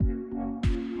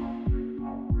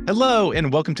Hello,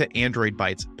 and welcome to Android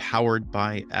Bytes, powered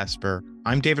by Esper.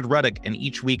 I'm David Ruddick, and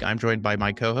each week I'm joined by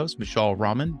my co-host, Vishal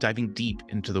Raman, diving deep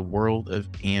into the world of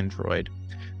Android.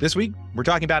 This week, we're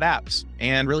talking about apps,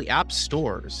 and really app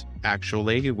stores,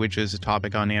 actually, which is a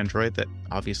topic on Android that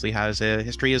obviously has a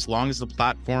history as long as the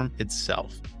platform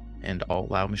itself. And I'll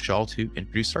allow Vishal to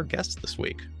introduce our guest this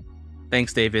week.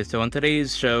 Thanks, David. So on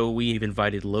today's show, we've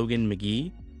invited Logan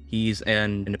McGee. He's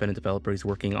an independent developer. He's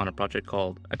working on a project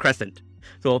called Crescent.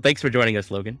 So thanks for joining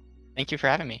us, Logan. Thank you for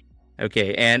having me.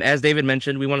 Okay, and as David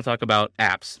mentioned, we want to talk about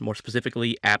apps, more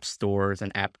specifically app stores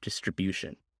and app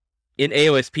distribution. In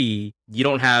AOSP, you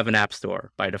don't have an app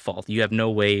store by default. You have no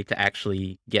way to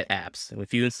actually get apps. And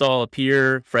if you install a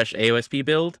pure, fresh AOSP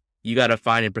build, you got to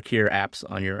find and procure apps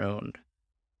on your own.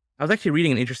 I was actually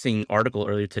reading an interesting article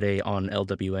earlier today on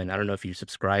LWN. I don't know if you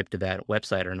subscribe to that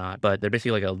website or not, but they're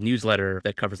basically like a newsletter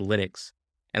that covers Linux.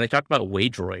 And they talked about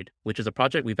Waydroid, which is a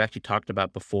project we've actually talked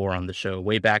about before on the show,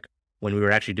 way back when we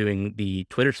were actually doing the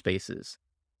Twitter Spaces.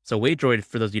 So Waydroid,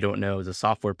 for those of you who don't know, is a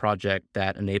software project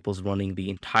that enables running the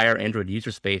entire Android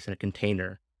user space in a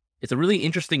container. It's a really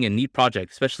interesting and neat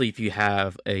project, especially if you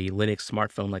have a Linux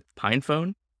smartphone like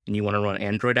PinePhone and you want to run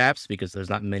Android apps because there's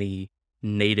not many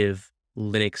native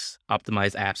Linux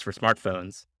optimized apps for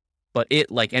smartphones. But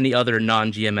it, like any other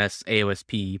non-GMS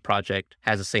AOSP project,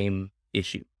 has the same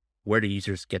issue. Where do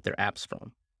users get their apps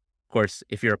from? Of course,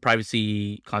 if you're a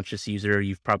privacy conscious user,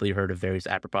 you've probably heard of various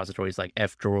app repositories like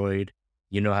F-Droid.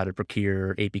 You know how to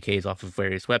procure APKs off of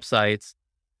various websites.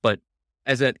 But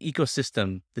as an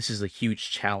ecosystem, this is a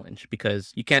huge challenge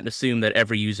because you can't assume that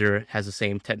every user has the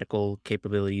same technical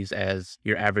capabilities as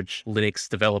your average Linux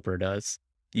developer does.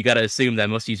 You got to assume that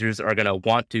most users are going to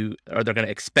want to, or they're going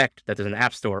to expect that there's an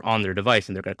app store on their device,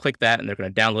 and they're going to click that and they're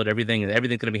going to download everything, and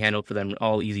everything's going to be handled for them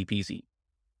all easy peasy.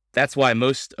 That's why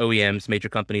most OEMs, major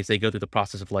companies, they go through the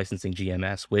process of licensing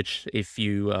GMS, which if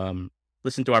you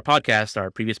listen to our podcast, our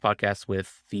previous podcast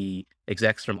with the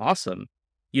execs from Awesome,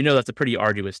 you know that's a pretty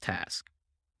arduous task.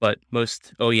 But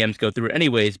most OEMs go through it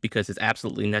anyways because it's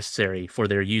absolutely necessary for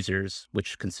their users,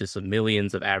 which consists of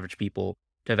millions of average people,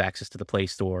 to have access to the Play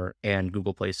Store and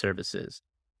Google Play services,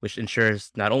 which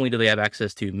ensures not only do they have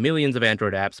access to millions of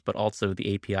Android apps, but also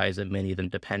the APIs that many of them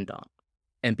depend on.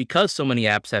 And because so many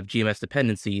apps have GMS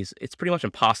dependencies, it's pretty much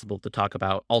impossible to talk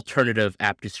about alternative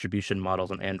app distribution models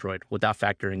on Android without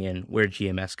factoring in where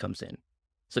GMS comes in.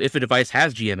 So if a device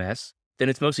has GMS, then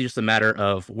it's mostly just a matter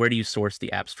of where do you source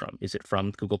the apps from? Is it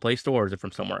from Google Play Store or is it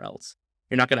from somewhere else?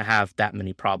 You're not going to have that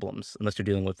many problems unless you're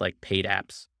dealing with like paid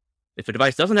apps. If a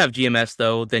device doesn't have GMS,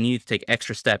 though, then you need to take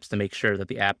extra steps to make sure that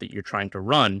the app that you're trying to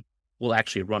run will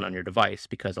actually run on your device,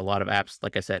 because a lot of apps,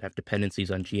 like I said, have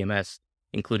dependencies on GMS,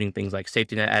 including things like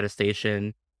Safety Net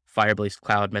attestation, Firebase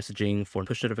Cloud messaging for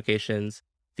push notifications,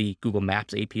 the Google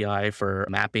Maps API for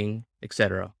mapping,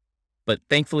 etc. But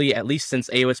thankfully, at least since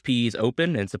AOSP is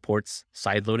open and supports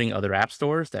sideloading other app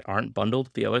stores that aren't bundled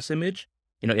with the OS image,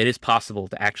 it is possible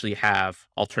to actually have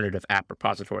alternative app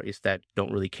repositories that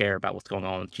don't really care about what's going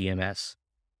on with GMS.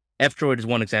 F-Droid is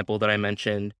one example that I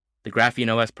mentioned. The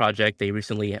Graphene OS project, they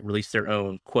recently released their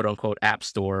own quote-unquote app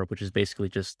store, which is basically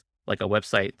just like a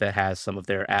website that has some of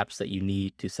their apps that you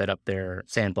need to set up their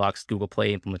sandbox Google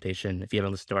Play implementation. If you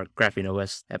haven't listened to our Graphene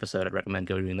OS episode, I'd recommend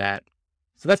go doing that.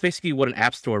 So that's basically what an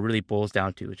app store really boils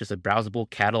down to. It's just a browsable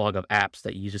catalog of apps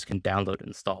that users can download and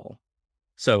install.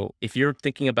 So if you're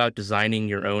thinking about designing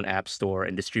your own app store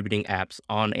and distributing apps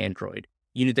on Android,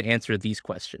 you need to answer these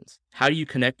questions. How do you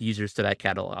connect users to that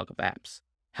catalog of apps?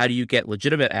 How do you get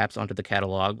legitimate apps onto the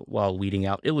catalog while weeding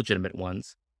out illegitimate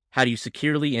ones? How do you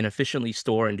securely and efficiently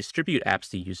store and distribute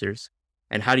apps to users?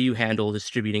 And how do you handle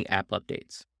distributing app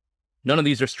updates? None of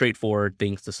these are straightforward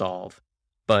things to solve.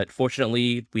 But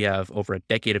fortunately, we have over a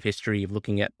decade of history of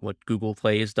looking at what Google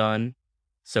Play has done.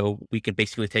 So we can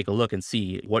basically take a look and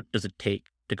see what does it take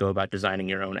to go about designing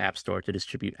your own app store to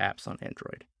distribute apps on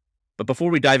Android. But before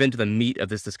we dive into the meat of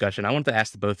this discussion, I wanted to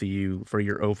ask the both of you for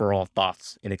your overall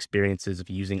thoughts and experiences of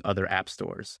using other app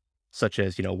stores, such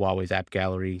as, Huawei's App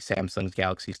Gallery, Samsung's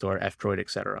Galaxy Store, F-Droid,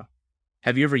 etc.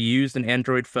 Have you ever used an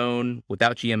Android phone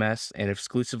without GMS and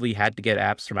exclusively had to get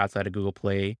apps from outside of Google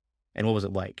Play? And what was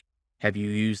it like? Have you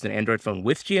used an Android phone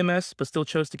with GMS but still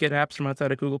chose to get apps from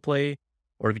outside of Google Play?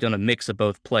 Or have you done a mix of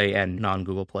both Play and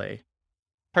non-Google Play?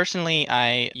 Personally,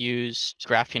 I used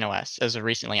Graphene OS as of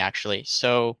recently, actually.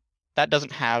 So that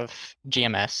doesn't have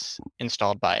GMS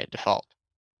installed by default.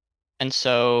 And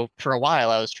so for a while,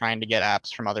 I was trying to get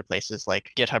apps from other places like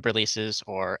GitHub releases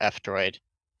or F-Droid.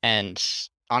 And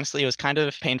honestly, it was kind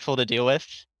of painful to deal with.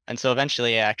 And so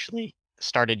eventually I actually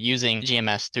started using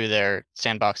GMS through their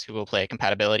Sandbox Google Play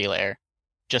compatibility layer.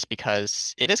 just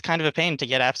because it is kind of a pain to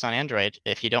get apps on Android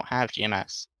if you don't have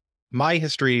GMS. My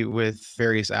history with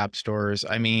various app stores,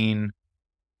 I mean,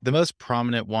 the most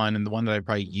prominent one and the one that I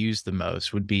probably use the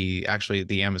most would be actually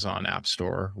the Amazon App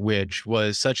Store, which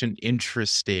was such an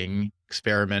interesting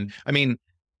experiment. I mean,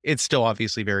 it's still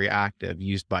obviously very active,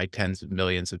 used by tens of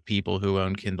millions of people who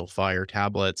own Kindle Fire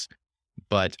tablets.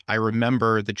 But I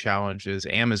remember the challenges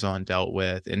Amazon dealt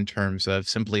with in terms of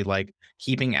simply like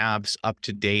keeping apps up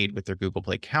to date with their Google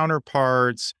Play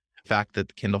counterparts. The fact that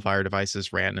the Kindle Fire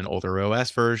devices ran an older OS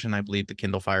version. I believe the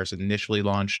Kindle Fires initially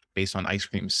launched based on Ice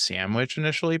Cream Sandwich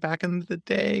initially back in the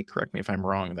day. Correct me if I'm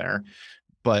wrong there.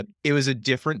 But it was a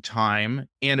different time,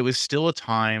 and it was still a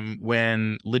time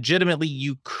when legitimately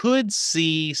you could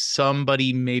see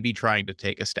somebody maybe trying to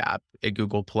take a stab at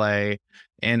Google Play.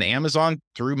 And Amazon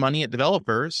threw money at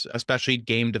developers, especially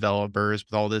game developers,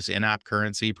 with all this in-app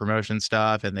currency promotion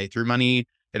stuff, and they threw money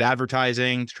at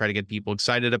advertising to try to get people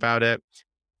excited about it.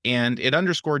 And it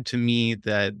underscored to me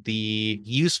that the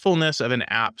usefulness of an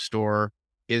app store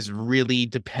is really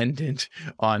dependent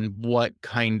on what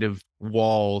kind of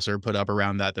walls are put up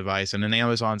around that device. And in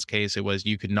Amazon's case, it was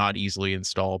you could not easily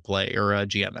install Play or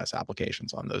GMS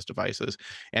applications on those devices.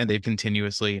 And they've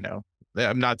continuously,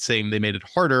 I'm not saying they made it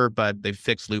harder, but they've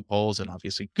fixed loopholes. And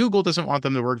obviously, Google doesn't want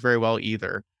them to work very well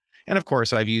either. And of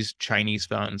course, I've used Chinese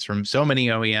phones from so many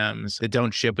OEMs that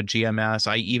don't ship with GMS.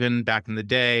 I even back in the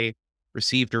day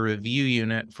received a review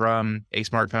unit from a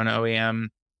smartphone OEM.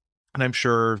 And I'm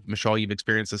sure, Michelle, you've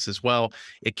experienced this as well.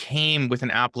 It came with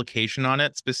an application on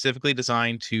it specifically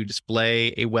designed to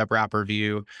display a web wrapper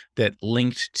view that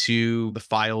linked to the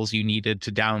files you needed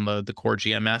to download the core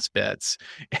GMS bits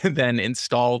and then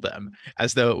install them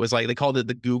as though it was like, they called it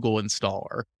the Google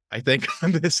installer, I think,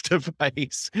 on this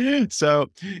device. So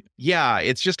yeah,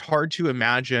 it's just hard to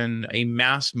imagine a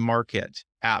mass market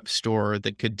app store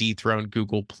that could dethrone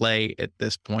Google Play at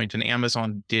this point, and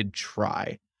Amazon did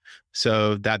try.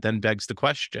 So that then begs the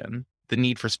question, the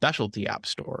need for specialty app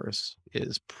stores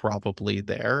is probably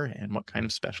there, and what kind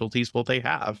of specialties will they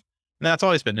have? And that's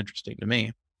always been interesting to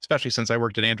me, especially since I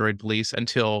worked at Android Police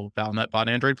until Valnet bought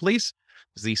Android Police,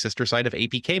 the sister site of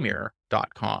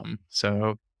apkmirror.com.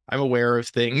 So I'm aware of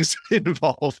things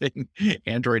involving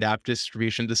Android app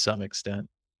distribution to some extent.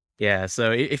 Yeah,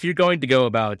 so if you're going to go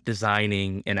about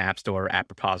designing an app store or app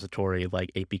repository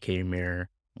like APK Mirror,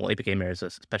 well, APK Mirror is a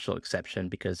special exception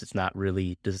because it's not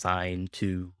really designed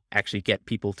to actually get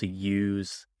people to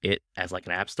use it as like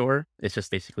an app store. It's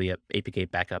just basically a APK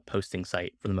backup hosting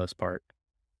site for the most part.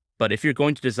 But if you're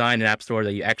going to design an app store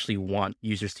that you actually want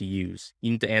users to use,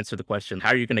 you need to answer the question, how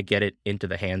are you going to get it into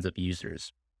the hands of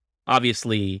users?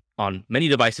 Obviously, on many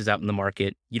devices out in the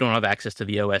market, you don't have access to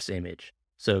the OS image.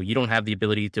 So you don't have the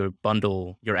ability to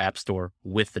bundle your app store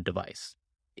with the device.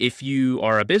 If you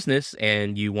are a business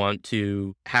and you want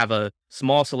to have a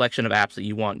small selection of apps that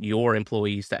you want your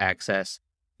employees to access,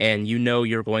 and you know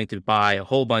you're going to buy a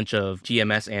whole bunch of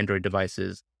GMS Android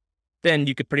devices, then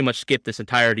you could pretty much skip this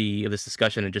entirety of this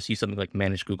discussion and just use something like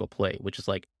Managed Google Play, which is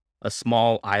like a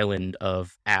small island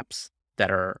of apps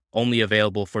that are only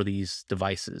available for these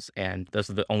devices. And those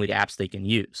are the only apps they can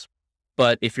use.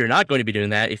 But if you're not going to be doing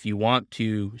that, if you want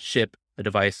to ship a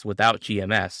device without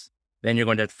GMS, then you're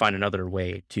going to have to find another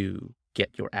way to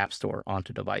get your app store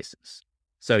onto devices.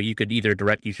 So you could either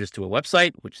direct users to a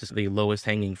website, which is the lowest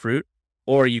hanging fruit,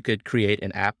 or you could create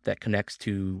an app that connects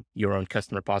to your own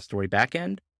custom repository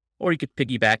backend, or you could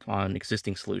piggyback on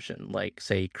existing solution, like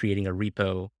say creating a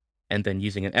repo and then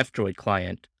using an F-Droid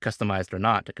client, customized or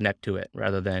not, to connect to it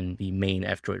rather than the main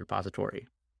F-Droid repository.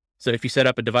 So if you set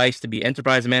up a device to be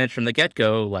enterprise managed from the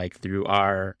get-go, like through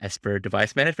our Esper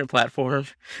device management platform,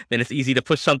 then it's easy to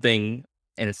push something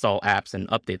and install apps and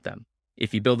update them.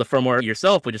 If you build the firmware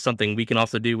yourself, which is something we can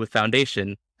also do with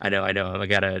Foundation, I know, I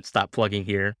gotta stop plugging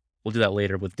here. We'll do that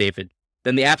later with David.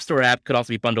 Then the App Store app could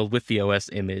also be bundled with the OS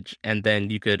image, and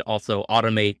then you could also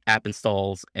automate app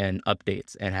installs and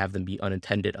updates and have them be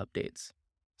unintended updates.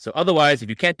 So otherwise, if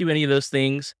you can't do any of those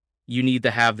things, you need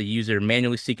to have the user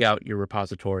manually seek out your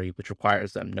repository, which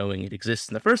requires them knowing it exists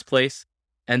in the first place,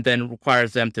 and then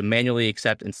requires them to manually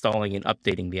accept installing and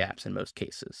updating the apps in most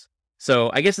cases.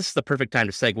 So I guess this is the perfect time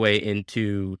to segue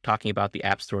into talking about the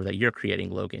app store that you're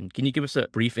creating, Logan. Can you give us a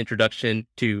brief introduction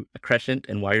to Accrescent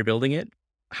and why you're building it?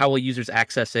 How will users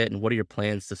access it, and what are your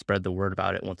plans to spread the word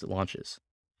about it once it launches?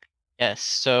 Yes,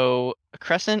 so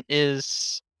Crescent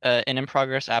is an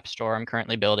in-progress app store I'm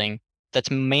currently building that's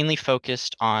mainly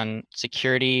focused on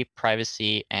security,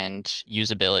 privacy, and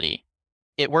usability.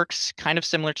 It works kind of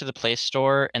similar to the Play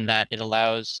Store in that it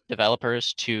allows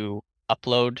developers to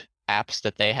upload apps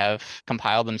that they have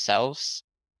compiled themselves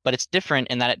but it's different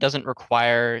in that it doesn't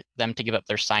require them to give up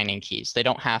their signing keys. They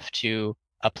don't have to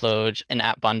upload an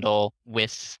app bundle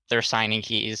with their signing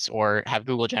keys or have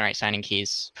Google generate signing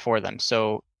keys for them.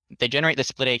 So they generate the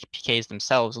split APKs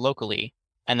themselves locally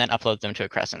and then upload them to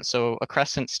Accrescent. So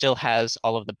Accrescent still has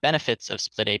all of the benefits of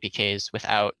split APKs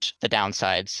without the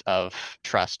downsides of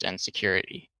trust and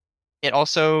security. It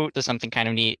also does something kind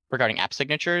of neat regarding app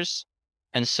signatures.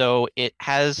 And so it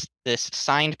has this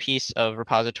signed piece of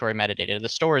repository metadata. The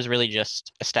store is really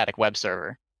just a static web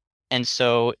server. And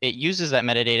so it uses that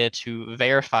metadata to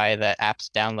verify that apps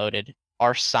downloaded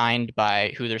are signed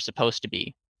by who they're supposed to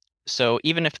be. So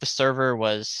even if the server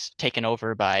was taken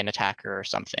over by an attacker or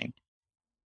something,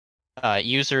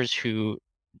 users who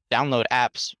download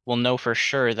apps will know for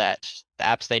sure that the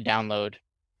apps they download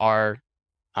are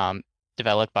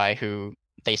developed by who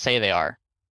they say they are.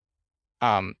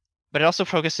 But it also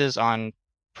focuses on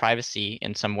privacy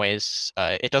in some ways.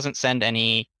 It doesn't send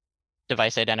any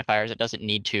device identifiers. It doesn't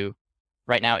need to.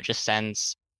 Right now, it just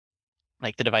sends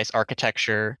like the device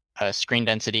architecture, screen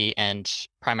density, and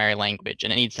primary language,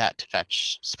 and it needs that to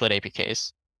fetch split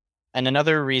APKs. And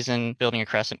another reason building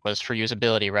Accrescent was for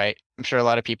usability, right? I'm sure a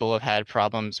lot of people have had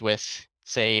problems with,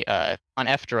 say, on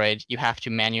F-Droid, you have to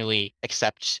manually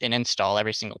accept and install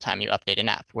every single time you update an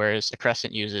app, whereas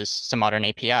Accrescent uses some modern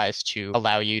APIs to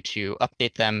allow you to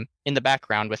update them in the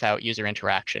background without user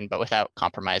interaction, but without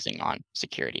compromising on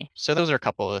security. So those are a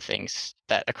couple of the things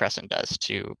that Accrescent does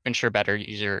to ensure better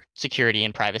user security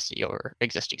and privacy over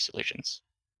existing solutions.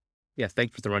 Yes,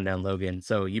 thanks for the rundown, Logan.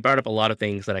 So you brought up a lot of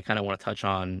things that I kind of want to touch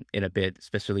on in a bit,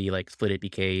 especially like split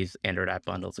APKs, Android app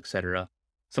bundles, etc.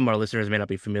 Some of our listeners may not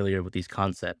be familiar with these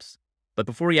concepts. But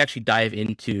before we actually dive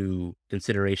into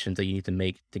considerations that you need to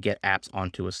make to get apps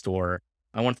onto a store,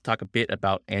 I want to talk a bit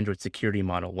about Android security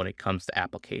model when it comes to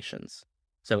applications.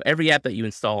 So every app that you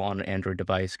install on an Android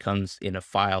device comes in a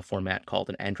file format called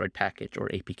an Android package or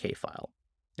APK file.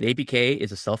 An APK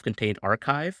is a self-contained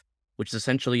archive, which is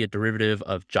essentially a derivative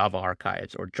of Java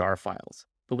archives or jar files,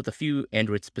 but with a few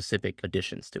Android-specific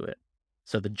additions to it.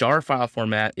 So the jar file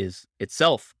format is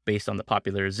itself based on the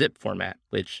popular zip format,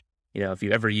 which, if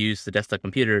you ever use the desktop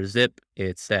computer, zip,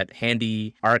 it's that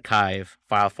handy archive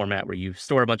file format where you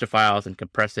store a bunch of files and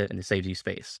compress it and it saves you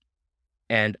space.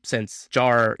 And since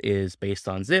jar is based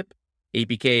on zip,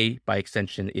 APK by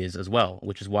extension is as well,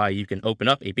 which is why you can open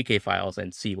up APK files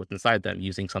and see what's inside them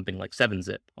using something like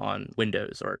 7-zip on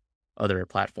Windows or other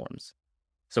platforms.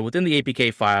 So within the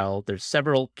APK file, there's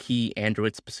several key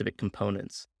Android-specific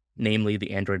components, namely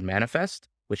the Android manifest,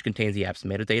 which contains the app's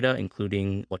metadata,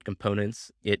 including what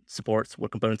components it supports,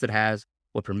 what components it has,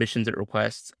 what permissions it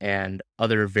requests, and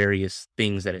other various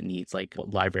things that it needs, like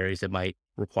what libraries it might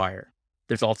require.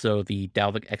 There's also the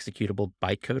Dalvik executable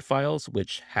bytecode files,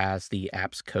 which has the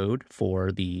app's code for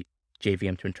the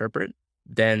JVM to interpret.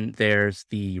 Then there's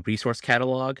the resource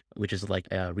catalog, which is like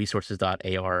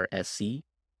resources.arsc,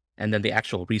 and then the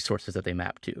actual resources that they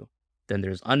map to. Then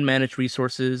there's unmanaged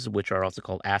resources, which are also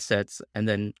called assets, and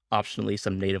then optionally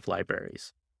some native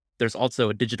libraries. There's also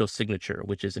a digital signature,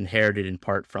 which is inherited in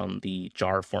part from the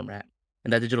jar format.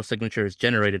 And that digital signature is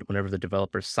generated whenever the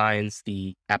developer signs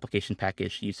the application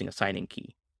package using a signing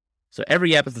key. So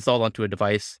every app that's installed onto a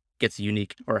device gets a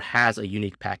unique or has a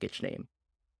unique package name.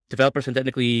 Developers can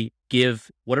technically give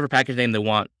whatever package name they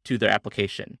want to their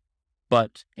application,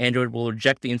 but Android will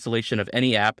reject the installation of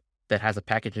any app that has a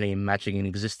package name matching an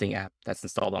existing app that's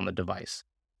installed on the device,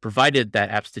 provided that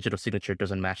app's digital signature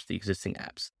doesn't match the existing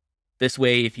apps. This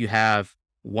way, if you have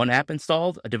one app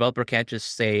installed, a developer can't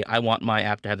just say, I want my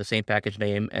app to have the same package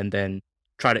name and then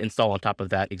try to install on top of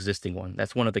that existing one.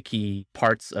 That's one of the key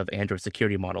parts of Android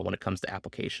security model when it comes to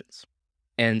applications.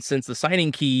 And since the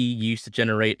signing key used to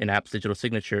generate an app's digital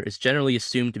signature is generally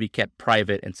assumed to be kept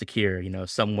private and secure,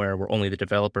 somewhere where only the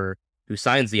developer who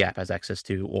signs the app has access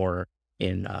to, or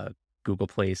in Google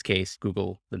Play's case,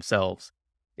 Google themselves,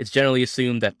 it's generally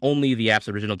assumed that only the app's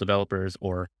original developers,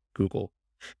 or Google,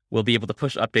 will be able to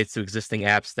push updates to existing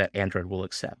apps that Android will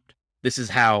accept. This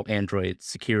is how Android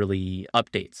securely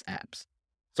updates apps.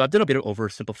 So I've done a bit of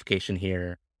oversimplification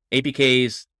here.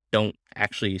 APKs don't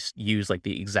actually use like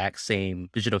the exact same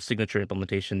digital signature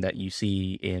implementation that you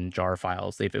see in jar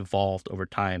files. They've evolved over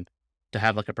time to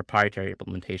have like a proprietary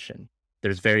implementation.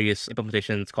 There's various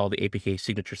implementations called the APK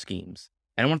signature schemes.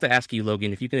 And I wanted to ask you,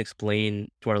 Logan, if you can explain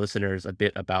to our listeners a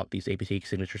bit about these APK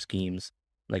signature schemes.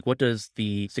 Like, what does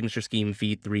the signature scheme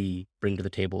v3 bring to the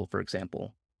table, for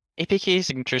example? APK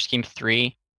signature scheme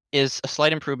 3 is a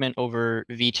slight improvement over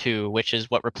v2, which is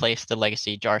what replaced the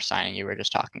legacy jar signing you were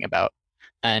just talking about.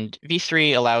 And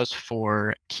v3 allows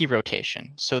for key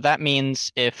rotation. So that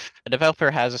means if a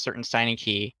developer has a certain signing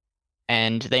key,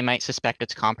 and they might suspect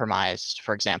it's compromised,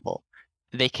 for example.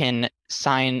 They can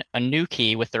sign a new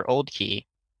key with their old key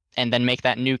and then make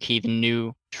that new key the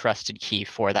new trusted key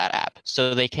for that app.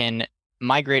 So they can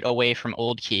migrate away from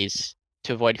old keys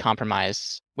to avoid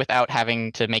compromise without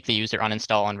having to make the user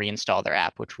uninstall and reinstall their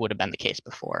app, which would have been the case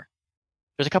before.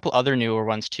 There's a couple other newer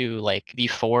ones too, like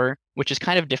v4, which is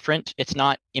kind of different. It's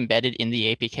not embedded in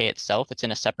the APK itself, it's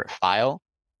in a separate file.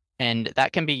 And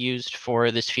that can be used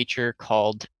for this feature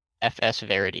called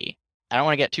fsVerity. I don't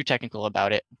want to get too technical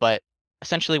about it, but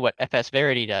essentially what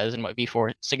fsVerity does and what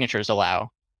v4 signatures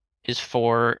allow is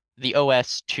for the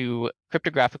OS to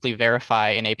cryptographically verify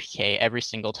an APK every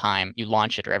single time you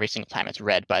launch it or every single time it's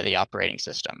read by the operating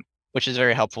system, which is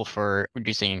very helpful for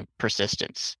reducing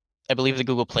persistence. I believe the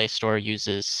Google Play Store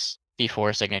uses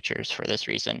v4 signatures for this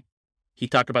reason. He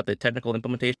talked about the technical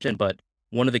implementation, but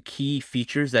one of the key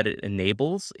features that it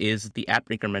enables is the app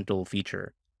incremental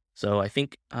feature. So I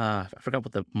think, I forgot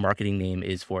what the marketing name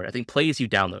is for it. I think Play as you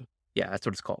download. Yeah, that's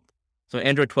what it's called. So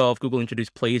Android 12, Google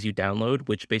introduced Play as you download,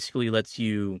 which basically lets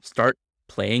you start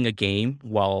playing a game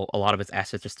while a lot of its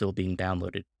assets are still being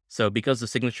downloaded. So because the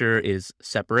signature is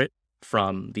separate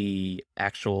from the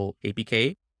actual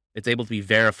APK, it's able to be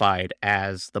verified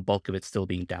as the bulk of it still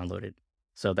being downloaded.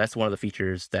 So that's one of the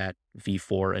features that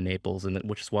v4 enables, and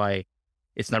which is why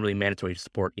it's not really mandatory to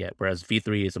support yet, whereas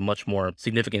v3 is a much more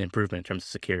significant improvement in terms of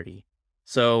security.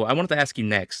 So I wanted to ask you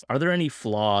next, are there any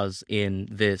flaws in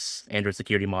this Android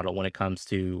security model when it comes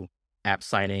to app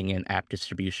signing and app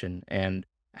distribution? And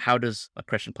how does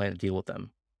Accretion plan to deal with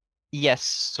them? Yes,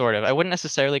 sort of. I wouldn't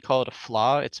necessarily call it a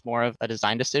flaw. It's more of a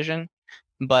design decision.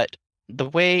 But the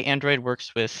way Android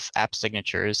works with app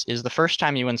signatures is the first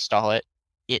time you install it,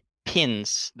 it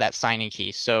pins that signing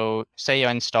key. So say you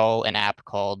install an app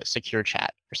called Secure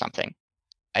Chat or something.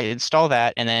 I install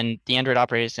that, and then the Android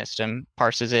operating system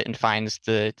parses it and finds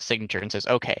the signature and says,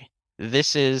 okay,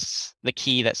 this is the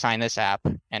key that signed this app,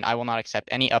 and I will not accept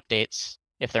any updates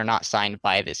if they're not signed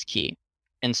by this key.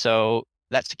 And so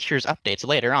that secures updates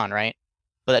later on, right?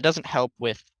 But that doesn't help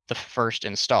with the first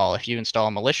install. If you install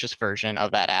a malicious version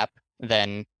of that app,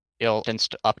 then it'll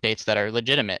inst updates that are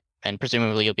legitimate, and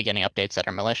presumably you'll be getting updates that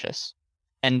are malicious.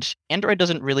 And Android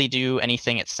doesn't really do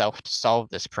anything itself to solve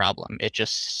this problem. It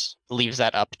just leaves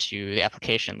that up to the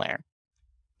application layer.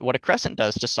 What Accrescent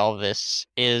does to solve this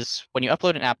is when you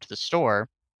upload an app to the store,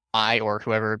 I or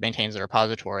whoever maintains the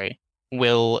repository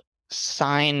will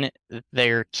sign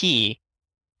their key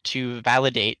to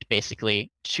validate basically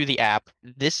to the app,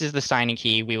 this is the signing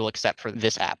key we will accept for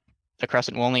this app.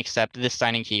 Accrescent will only accept this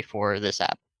signing key for this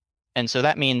app. And so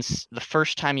that means the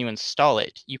first time you install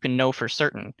it, you can know for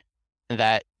certain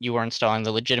that you are installing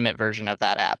the legitimate version of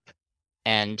that app,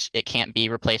 and it can't be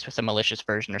replaced with a malicious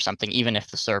version or something, even if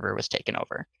the server was taken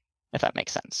over, if that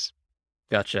makes sense.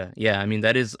 Gotcha. Yeah, I mean,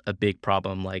 that is a big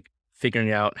problem, like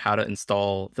figuring out how to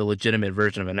install the legitimate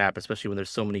version of an app, especially when there's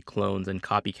so many clones and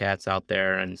copycats out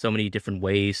there and so many different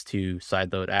ways to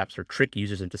sideload apps or trick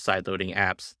users into sideloading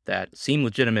apps that seem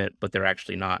legitimate, but they're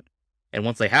actually not. And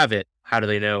once they have it, how do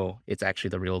they know it's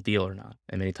actually the real deal or not?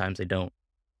 And many times they don't.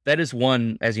 That is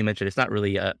one, as you mentioned, it's not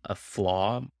really a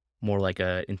flaw, more like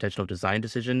a intentional design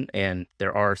decision, and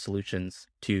there are solutions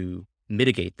to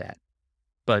mitigate that.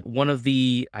 But one of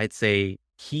the, I'd say,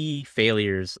 key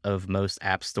failures of most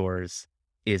app stores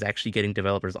is actually getting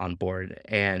developers on board.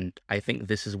 And I think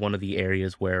this is one of the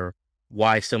areas where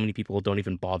why so many people don't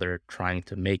even bother trying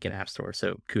to make an app store.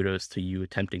 So kudos to you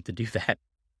attempting to do that.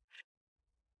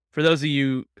 For those of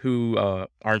you who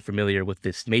aren't familiar with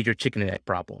this major chicken and egg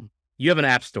problem, you have an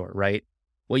app store, right?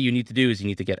 What you need to do is you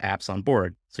need to get apps on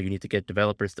board. So you need to get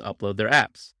developers to upload their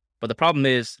apps. But the problem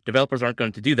is developers aren't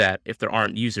going to do that if there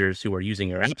aren't users who are using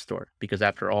your app store. Because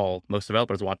after all, most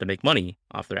developers want to make money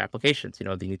off their applications. You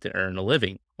know, they need to earn a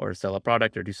living or sell a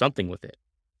product or do something with it.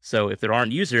 So if there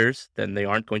aren't users, then they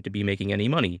aren't going to be making any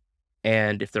money.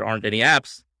 And if there aren't any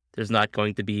apps, there's not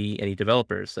going to be any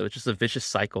developers. So it's just a vicious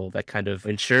cycle that kind of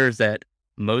ensures that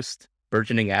most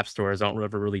burgeoning app stores don't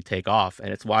ever really take off.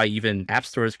 And it's why even app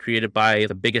stores created by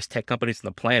the biggest tech companies on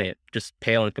the planet just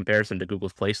pale in comparison to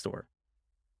Google's Play Store.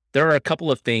 There are a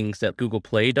couple of things that Google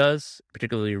Play does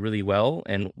particularly really well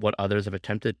and what others have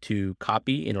attempted to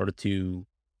copy in order to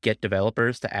get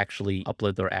developers to actually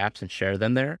upload their apps and share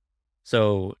them there.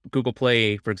 So Google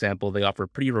Play, for example, they offer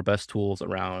pretty robust tools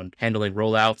around handling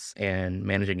rollouts and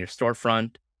managing your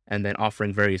storefront, and then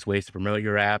offering various ways to promote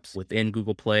your apps within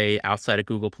Google Play, outside of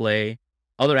Google Play.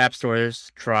 Other app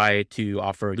stores try to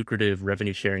offer lucrative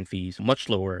revenue sharing fees much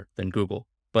lower than Google.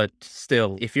 But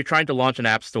still, if you're trying to launch an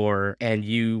app store and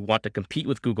you want to compete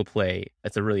with Google Play,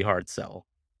 that's a really hard sell.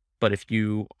 But if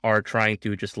you are trying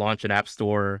to just launch an app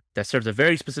store that serves a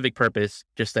very specific purpose,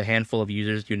 just a handful of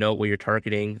users, you know what you're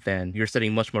targeting, then you're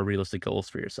setting much more realistic goals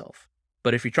for yourself.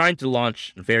 But if you're trying to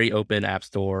launch a very open app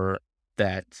store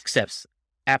that accepts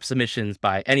app submissions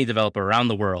by any developer around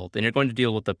the world, then you're going to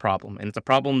deal with the problem. And it's a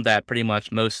problem that pretty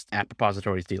much most app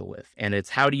repositories deal with. And it's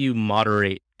how do you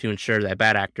moderate to ensure that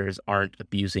bad actors aren't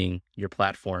abusing your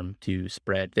platform to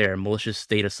spread their malicious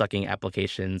data sucking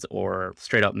applications or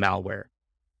straight up malware.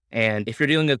 And if you're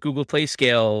dealing with Google Play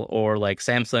scale or like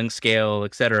Samsung scale,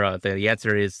 et cetera, then the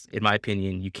answer is, in my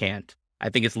opinion, you can't. I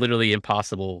think it's literally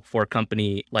impossible for a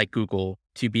company like Google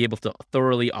to be able to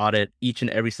thoroughly audit each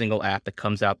and every single app that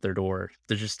comes out their door.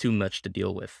 There's just too much to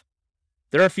deal with.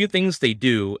 There are a few things they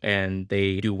do, and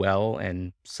they do well,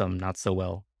 and some not so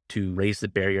well, to raise the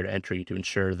barrier to entry to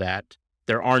ensure that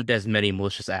there aren't as many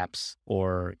malicious apps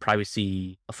or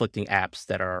privacy afflicting apps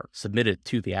that are submitted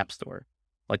to the App Store.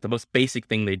 Like the most basic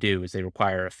thing they do is they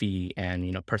require a fee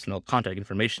and, personal contact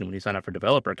information when you sign up for a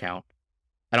developer account.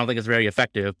 I don't think it's very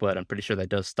effective, but I'm pretty sure that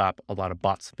does stop a lot of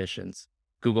bot submissions.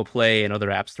 Google Play and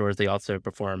other app stores, they also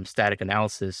perform static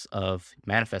analysis of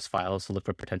manifest files to look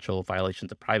for potential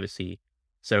violations of privacy.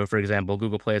 So, for example,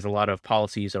 Google Play has a lot of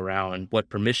policies around what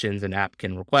permissions an app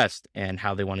can request and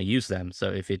how they want to use them. So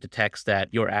if it detects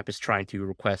that your app is trying to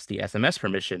request the SMS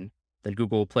permission, then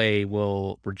Google Play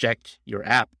will reject your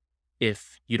app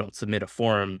if you don't submit a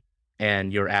form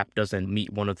and your app doesn't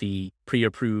meet one of the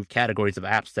pre-approved categories of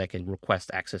apps that can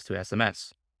request access to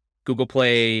SMS. Google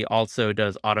Play also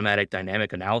does automatic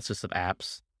dynamic analysis of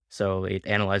apps. So it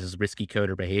analyzes risky code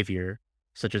or behavior,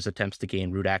 such as attempts to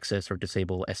gain root access or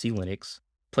disable SE Linux.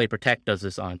 Play Protect does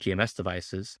this on GMS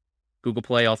devices. Google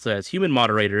Play also has human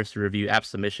moderators to review app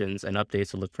submissions and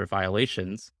updates to look for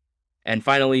violations. And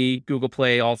finally, Google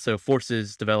Play also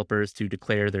forces developers to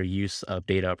declare their use of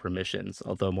data permissions.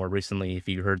 Although more recently, if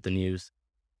you heard the news,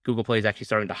 Google Play is actually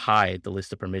starting to hide the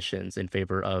list of permissions in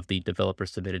favor of the developer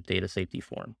submitted data safety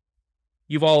form.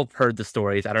 You've all heard the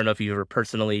stories. I don't know if you've ever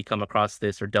personally come across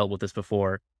this or dealt with this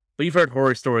before, but you've heard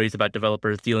horror stories about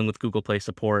developers dealing with Google Play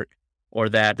support or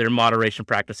that their moderation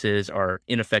practices are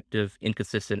ineffective,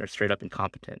 inconsistent, or straight up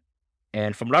incompetent.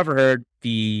 And from what I've heard,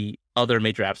 the other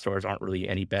major app stores aren't really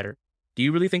any better. Do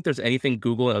you really think there's anything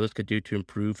Google and others could do to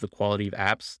improve the quality of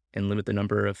apps and limit the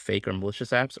number of fake or malicious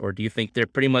apps? Or do you think they're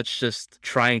pretty much just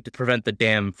trying to prevent the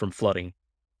dam from flooding?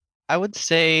 I would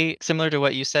say, similar to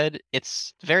what you said,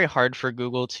 it's very hard for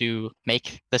Google to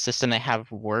make the system they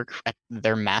have work at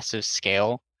their massive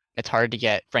scale. It's hard to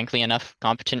get, frankly, enough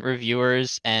competent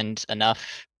reviewers and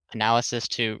enough analysis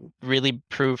to really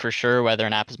prove for sure whether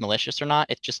an app is malicious or not.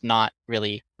 It's just not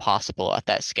really possible at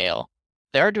that scale.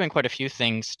 They are doing quite a few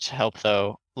things to help,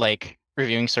 though, like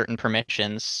reviewing certain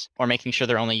permissions or making sure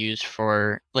they're only used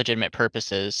for legitimate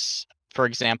purposes. For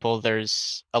example,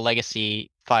 there's a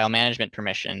legacy file management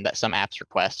permission that some apps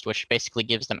request, which basically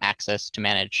gives them access to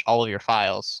manage all of your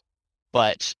files.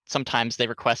 But sometimes they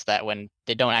request that when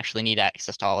they don't actually need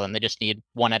access to all of them. They just need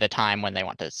one at a time when they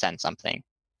want to send something.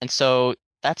 And so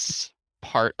that's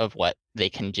part of what they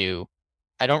can do.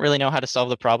 I don't really know how to solve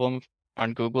the problem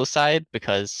on Google's side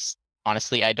because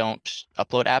honestly, I don't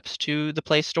upload apps to the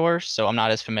Play Store, so I'm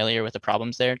not as familiar with the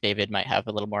problems there. David might have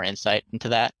a little more insight into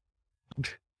that.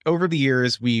 Over the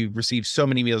years, we received so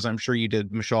many emails, I'm sure you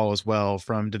did, Michelle, as well,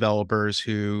 from developers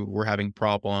who were having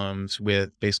problems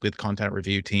with basically the content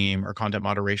review team or content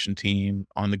moderation team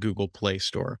on the Google Play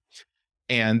Store.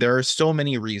 And there are so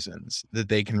many reasons that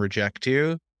they can reject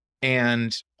you.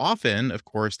 And often, of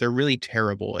course, they're really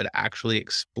terrible at actually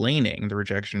explaining the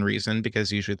rejection reason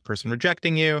because usually the person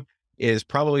rejecting you is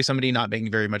probably somebody not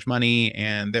making very much money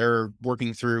and they're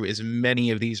working through as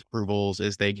many of these approvals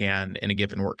as they can in a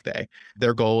given workday.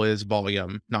 Their goal is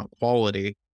volume, not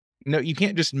quality. No, you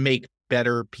can't just make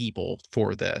better people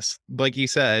for this. Like you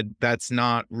said, that's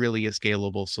not really a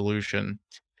scalable solution.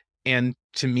 And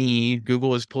to me,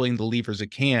 Google is pulling the levers it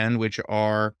can, which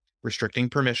are restricting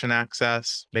permission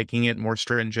access, making it more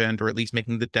stringent, or at least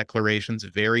making the declarations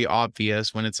very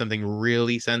obvious when it's something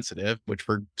really sensitive, which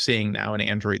we're seeing now in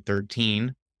Android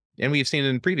 13. And we've seen it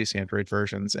in previous Android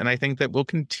versions. And I think that we'll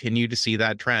continue to see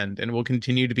that trend and will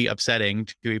continue to be upsetting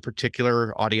to a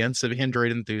particular audience of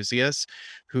Android enthusiasts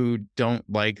who don't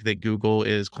like that Google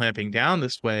is clamping down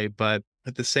this way. But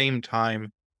at the same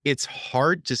time, it's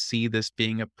hard to see this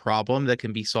being a problem that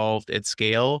can be solved at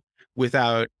scale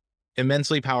without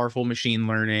immensely powerful machine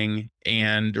learning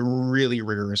and really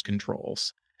rigorous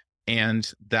controls. And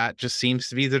that just seems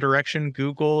to be the direction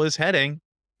Google is heading.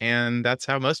 And that's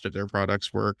how most of their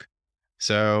products work.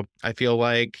 So I feel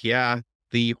like, yeah,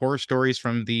 The horror stories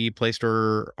from the Play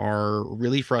Store are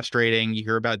really frustrating. You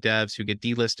hear about devs who get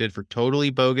delisted for totally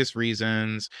bogus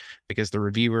reasons because the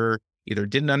reviewer either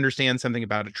didn't understand something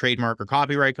about a trademark or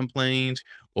copyright complaint,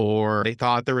 or they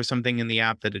thought there was something in the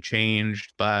app that had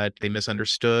changed, but they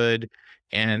misunderstood.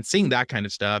 And seeing that kind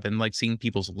of stuff and like seeing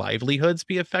people's livelihoods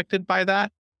be affected by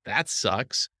that, that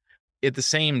sucks. At the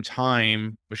same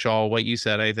time, Vishal, what you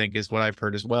said, I think, is what I've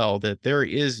heard as well, that there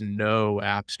is no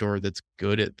app store that's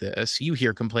good at this. You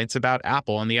hear complaints about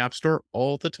Apple on the App Store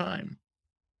all the time.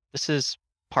 This is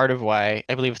part of why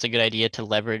I believe it's a good idea to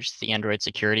leverage the Android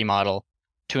security model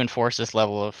to enforce this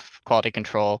level of quality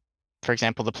control. For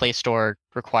example, the Play Store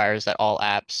requires that all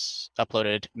apps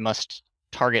uploaded must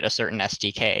target a certain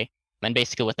SDK. And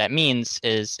basically what that means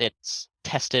is it's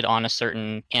tested on a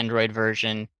certain Android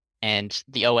version, and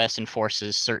the OS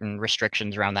enforces certain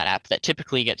restrictions around that app that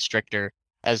typically get stricter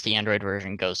as the Android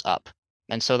version goes up.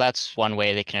 And so that's one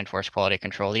way they can enforce quality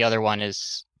control. The other one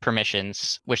is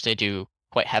permissions, which they do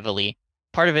quite heavily.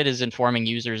 Part of it is informing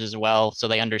users as well, so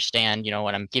they understand,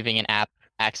 when I'm giving an app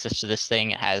access to this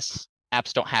thing, apps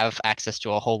don't have access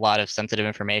to a whole lot of sensitive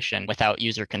information without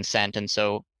user consent. And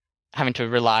so having to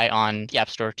rely on the App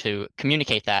Store to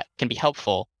communicate that can be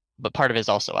helpful, but part of it is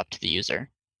also up to the user.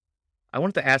 I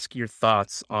wanted to ask your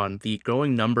thoughts on the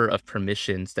growing number of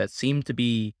permissions that seem to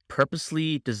be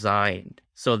purposely designed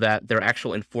so that their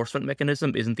actual enforcement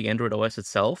mechanism isn't the Android OS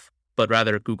itself, but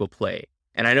rather Google Play.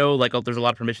 And I know there's a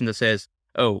lot of permission that says,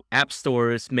 oh, app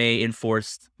stores may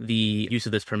enforce the use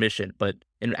of this permission, but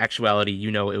in actuality,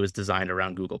 it was designed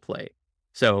around Google Play.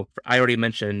 So I already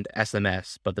mentioned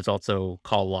SMS, but there's also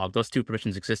call log. Those two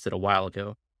permissions existed a while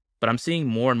ago, but I'm seeing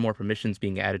more and more permissions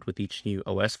being added with each new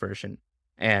OS version.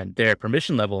 And their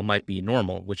permission level might be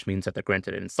normal, which means that they're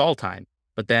granted an install time.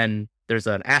 But then there's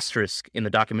an asterisk in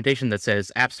the documentation that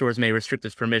says app stores may restrict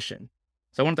this permission.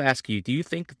 So I wanted to ask you, do you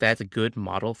think that's a good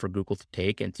model for Google to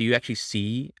take? And do you actually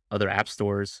see other app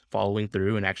stores following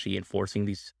through and actually enforcing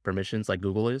these permissions like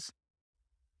Google is?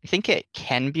 I think it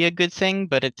can be a good thing,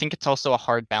 but I think it's also a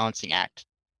hard balancing act.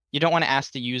 You don't want to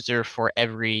ask the user for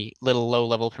every little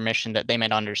low-level permission that they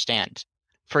might understand.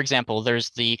 For example, there's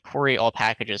the query all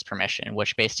packages permission,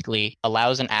 which basically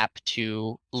allows an app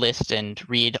to list and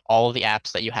read all of the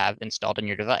apps that you have installed on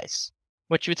your device,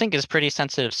 which you would think is pretty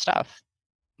sensitive stuff.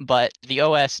 But the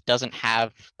OS doesn't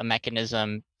have a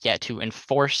mechanism yet to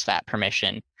enforce that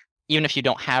permission. Even if you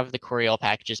don't have the query all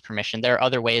packages permission, there are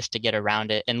other ways to get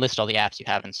around it and list all the apps you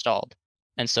have installed.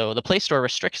 And so the Play Store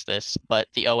restricts this, but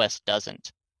the OS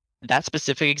doesn't. That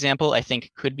specific example, I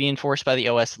think, could be enforced by the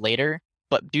OS later,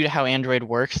 but due to how Android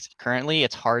works currently,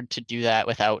 it's hard to do that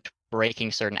without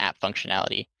breaking certain app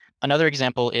functionality. Another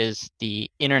example is the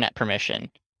internet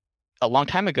permission. A long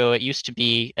time ago, it used to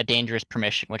be a dangerous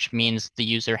permission, which means the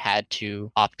user had to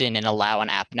opt in and allow an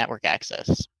app network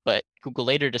access. But Google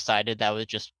later decided that would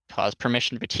just cause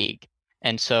permission fatigue.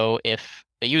 And so if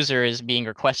the user is being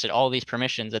requested all these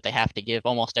permissions that they have to give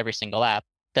almost every single app,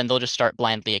 then they'll just start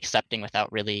blindly accepting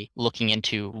without really looking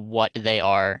into what they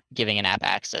are giving an app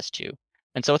access to.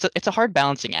 And so it's a hard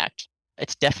balancing act.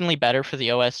 It's definitely better for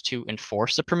the OS to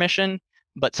enforce a permission,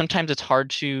 but sometimes it's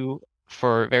hard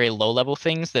for very low-level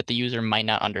things that the user might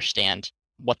not understand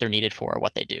what they're needed for or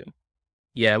what they do.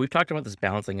 Yeah, we've talked about this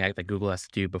balancing act that Google has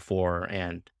to do before.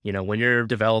 And, when you're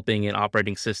developing an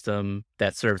operating system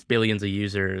that serves billions of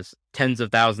users, tens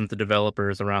of thousands of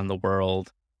developers around the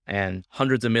world, and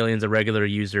hundreds of millions of regular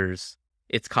users,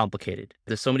 it's complicated.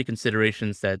 There's so many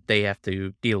considerations that they have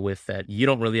to deal with that you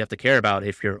don't really have to care about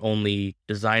if you're only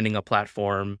designing a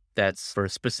platform that's for a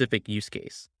specific use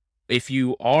case. If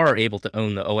you are able to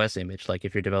own the OS image, like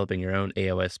if you're developing your own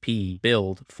AOSP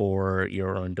build for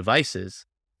your own devices,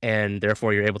 and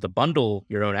therefore you're able to bundle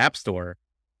your own app store,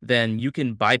 then you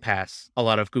can bypass a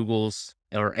lot of Google's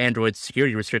or Android's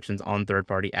security restrictions on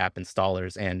third-party app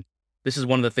installers. And this is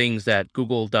one of the things that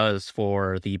Google does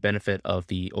for the benefit of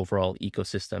the overall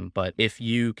ecosystem. But if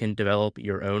you can develop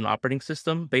your own operating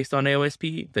system based on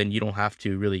AOSP, then you don't have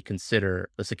to really consider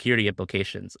the security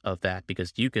implications of that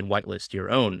because you can whitelist your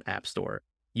own app store.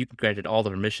 You can grant it all the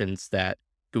permissions that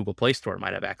Google Play Store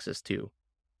might have access to.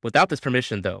 Without this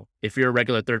permission, though, if you're a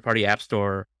regular third-party app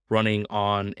store running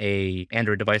on a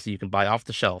Android device that you can buy off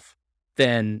the shelf,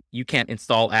 then you can't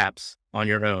install apps on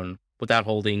your own without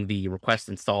holding the request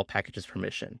install packages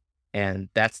permission. And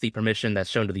that's the permission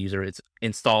that's shown to the user. It's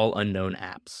install unknown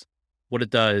apps. What it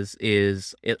does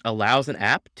is it allows an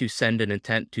app to send an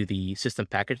intent to the system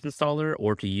package installer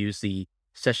or to use the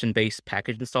session-based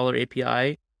package installer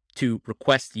API to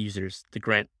request users to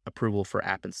grant approval for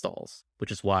app installs,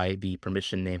 which is why the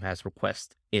permission name has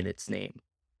request in its name.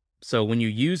 So when you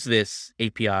use this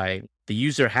API, the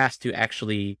user has to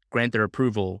actually grant their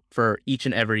approval for each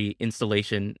and every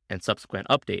installation and subsequent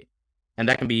update. And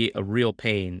that can be a real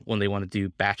pain when they want to do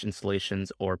batch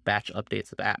installations or batch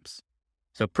updates of apps.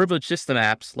 So privileged system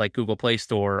apps like Google Play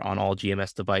Store on all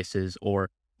GMS devices or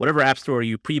whatever app store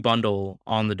you pre-bundle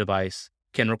on the device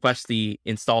can request the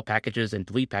install packages and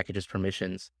delete packages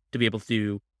permissions to be able to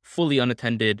do fully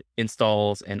unattended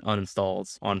installs and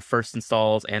uninstalls on first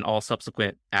installs and all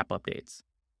subsequent app updates.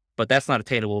 But that's not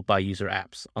attainable by user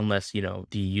apps unless, the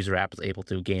user app is able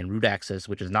to gain root access,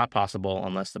 which is not possible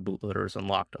unless the bootloader is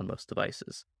unlocked on most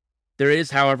devices. There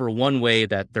is, however, one way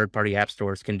that third-party app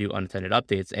stores can do unattended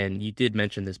updates, and you did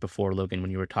mention this before, Logan,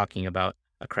 when you were talking about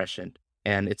Accrescent,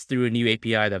 and it's through a new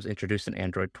API that was introduced in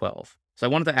Android 12. So I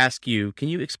wanted to ask you, can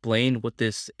you explain what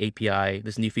this API,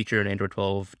 this new feature in Android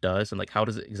 12 does, and how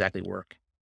does it exactly work?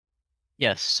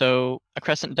 Yes, so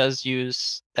Accrescent does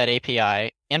use that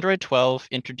API. Android 12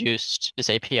 introduced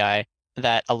this API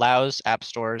that allows app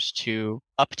stores to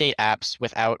update apps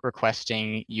without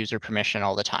requesting user permission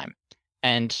all the time.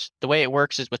 And the way it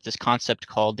works is with this concept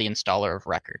called the installer of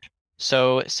record.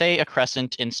 So say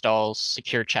Accrescent installs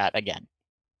Secure Chat again.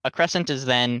 Accrescent is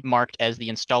then marked as the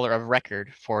installer of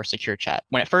record for Secure Chat.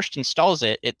 When it first installs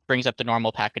it, it brings up the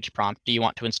normal package prompt, do you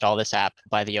want to install this app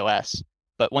by the OS?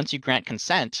 But once you grant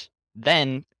consent,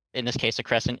 then, in this case,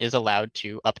 Accrescent is allowed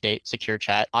to update Secure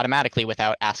Chat automatically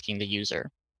without asking the user.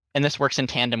 And this works in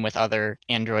tandem with other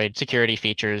Android security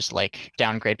features like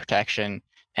downgrade protection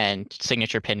and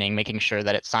signature pinning, making sure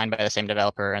that it's signed by the same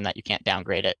developer and that you can't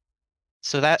downgrade it.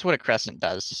 So that's what Accrescent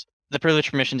does. The privilege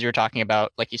permissions you were talking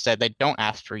about, like you said, they don't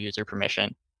ask for user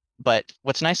permission. But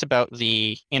what's nice about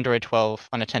the Android 12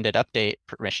 unattended update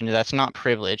permission is that's not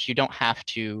privileged. You don't have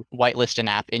to whitelist an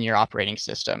app in your operating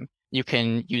system. You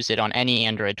can use it on any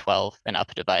Android 12 and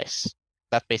up device.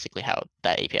 That's basically how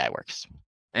that API works.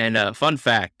 And fun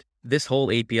fact, this whole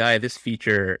API, this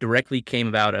feature directly came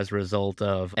about as a result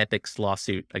of Epic's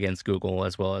lawsuit against Google,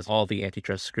 as well as all the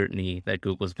antitrust scrutiny that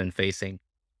Google's been facing.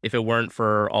 If it weren't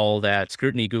for all that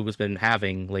scrutiny Google's been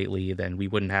having lately, then we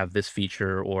wouldn't have this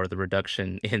feature or the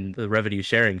reduction in the revenue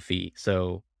sharing fee.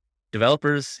 So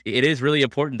developers, it is really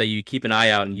important that you keep an eye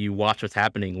out and you watch what's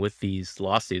happening with these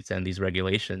lawsuits and these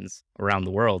regulations around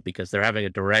the world because they're having a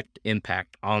direct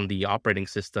impact on the operating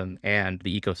system and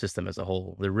the ecosystem as a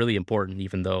whole. They're really important,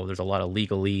 even though there's a lot of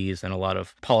legalese and a lot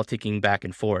of politicking back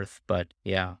and forth. But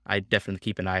yeah, I definitely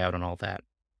keep an eye out on all that.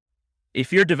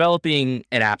 If you're developing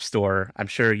an app store, I'm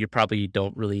sure you probably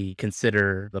don't really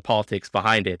consider the politics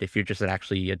behind it if you're just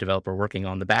actually a developer working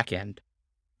on the back end.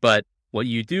 But what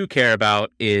you do care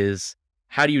about is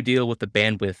how do you deal with the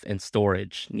bandwidth and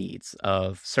storage needs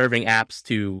of serving apps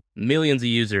to millions of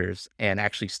users and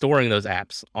actually storing those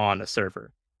apps on a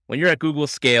server. When you're at Google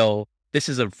scale, this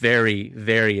is a very,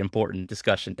 very important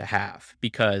discussion to have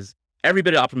because every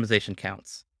bit of optimization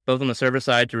counts, both on the server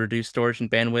side to reduce storage and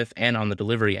bandwidth and on the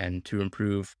delivery end to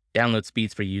improve download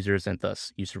speeds for users and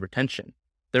thus user retention.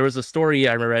 There was a story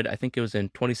I read, I think it was in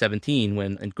 2017,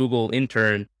 when a Google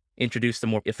intern introduced a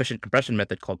more efficient compression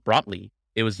method called Brotli.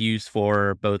 It was used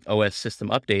for both OS system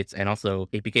updates and also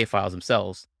APK files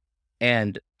themselves.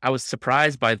 And I was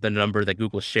surprised by the number that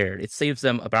Google shared. It saves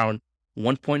them around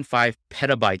 1.5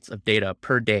 petabytes of data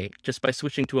per day just by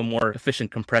switching to a more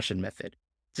efficient compression method.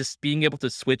 Just being able to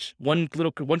switch one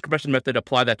compression method,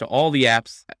 apply that to all the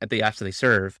apps that they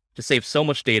serve to save so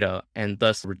much data and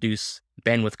thus reduce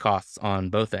bandwidth costs on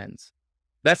both ends.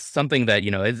 That's something that,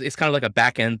 it's kind of like a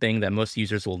back end thing that most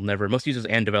users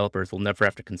and developers will never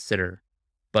have to consider.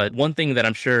 But one thing that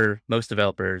I'm sure most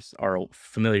developers are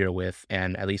familiar with,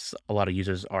 and at least a lot of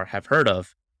users have heard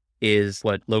of, is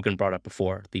what Logan brought up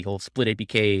before, the whole split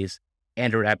APKs,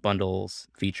 Android app bundles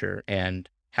feature, and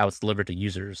how it's delivered to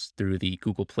users through the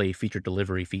Google Play feature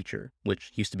delivery feature,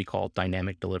 which used to be called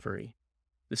dynamic delivery.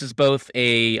 This is both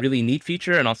a really neat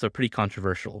feature and also pretty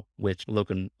controversial, which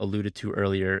Logan alluded to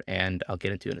earlier, and I'll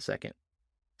get into in a second.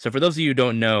 So for those of you who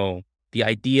don't know, the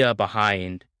idea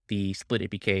behind the split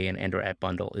APK and Android app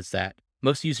bundle is that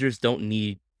most users don't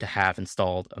need to have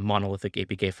installed a monolithic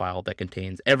APK file that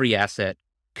contains every asset,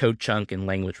 code chunk, and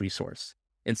language resource.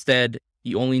 Instead,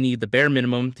 you only need the bare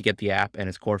minimum to get the app and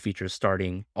its core features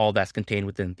starting, all that's contained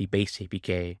within the base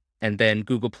APK. And then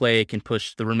Google Play can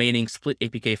push the remaining split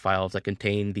APK files that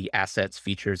contain the assets,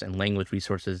 features, and language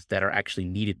resources that are actually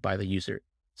needed by the user.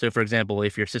 So for example,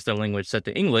 if your system language is set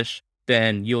to English,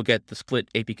 then you'll get the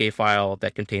split APK file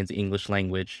that contains the English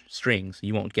language strings.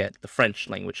 You won't get the French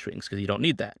language strings because you don't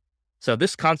need that. So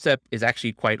this concept is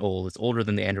actually quite old. It's older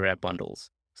than the Android app bundles.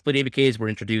 Split APKs were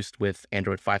introduced with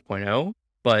Android 5.0,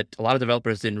 but a lot of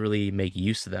developers didn't really make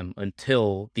use of them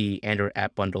until the Android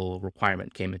app bundle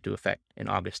requirement came into effect in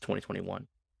August 2021.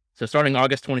 So starting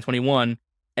August 2021,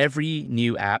 every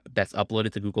new app that's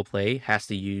uploaded to Google Play has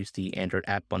to use the Android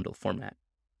app bundle format.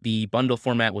 The bundle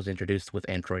format was introduced with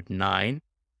Android 9.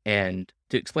 And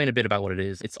to explain a bit about what it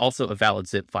is, it's also a valid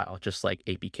zip file, just like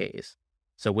APKs.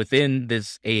 So within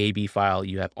this AAB file,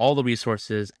 you have all the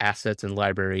resources, assets, and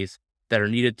libraries that are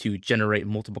needed to generate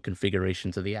multiple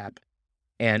configurations of the app.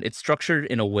 And it's structured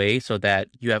in a way so that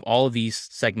you have all of these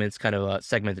segments kind of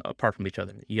segmented apart from each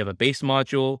other. You have a base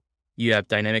module, you have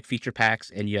dynamic feature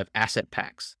packs, and you have asset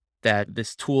packs that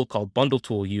this tool called Bundle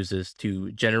Tool uses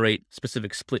to generate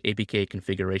specific split APK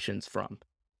configurations from.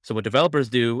 So what developers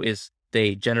do is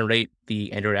they generate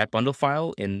the Android app bundle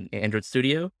file in Android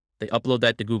Studio, they upload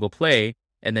that to Google Play,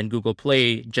 and then Google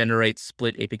Play generates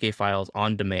split APK files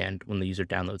on demand when the user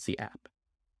downloads the app.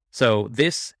 So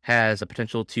this has a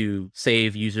potential to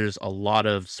save users a lot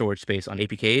of storage space on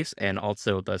APKs and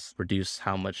also thus reduce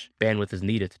how much bandwidth is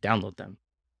needed to download them.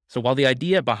 So while the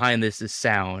idea behind this is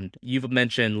sound, you've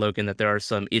mentioned, Logan, that there are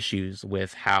some issues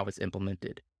with how it's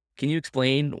implemented. Can you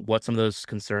explain what some of those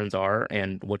concerns are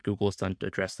and what Google has done to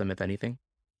address them, if anything?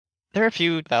 There are a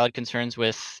few valid concerns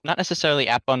with not necessarily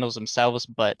app bundles themselves,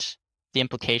 but the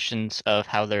implications of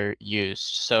how they're used.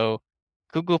 So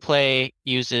Google Play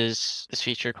uses this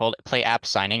feature called Play App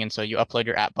Signing. And so you upload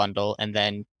your app bundle, and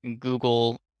then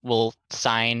Google will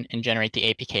sign and generate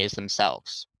the APKs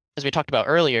themselves. As we talked about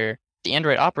earlier, the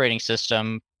Android operating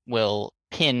system will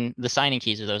pin the signing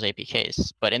keys of those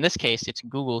APKs. But in this case, it's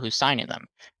Google who's signing them.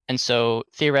 And so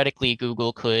theoretically,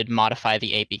 Google could modify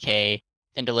the APK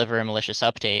and deliver a malicious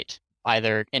update,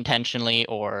 either intentionally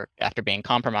or after being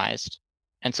compromised.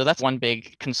 And so that's one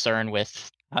big concern with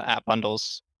app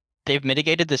bundles. They've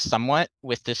mitigated this somewhat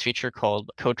with this feature called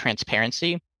code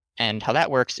transparency. And how that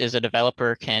works is a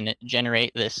developer can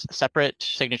generate this separate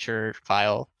signature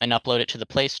file and upload it to the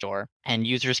Play Store. And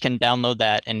users can download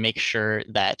that and make sure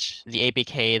that the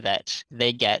APK that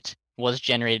they get was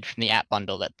generated from the app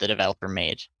bundle that the developer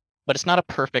made. But it's not a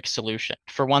perfect solution.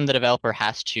 For one, the developer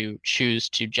has to choose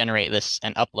to generate this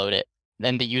and upload it.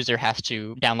 Then the user has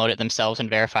to download it themselves and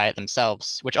verify it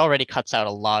themselves, which already cuts out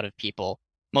a lot of people.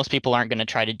 Most people aren't going to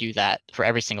try to do that for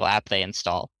every single app they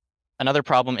install. Another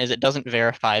problem is it doesn't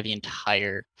verify the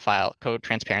entire file. Code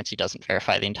transparency doesn't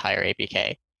verify the entire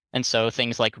APK. And so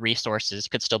things like resources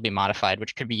could still be modified,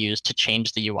 which could be used to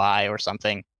change the UI or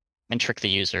something and trick the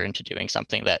user into doing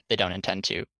something that they don't intend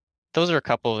to. Those are a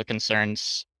couple of the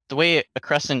concerns. The way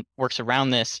Accrescent works around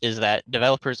this is that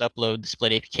developers upload the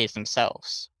split APKs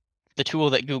themselves. The tool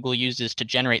that Google uses to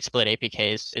generate split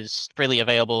APKs is freely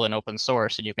available and open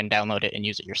source, and you can download it and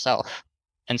use it yourself.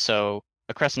 And so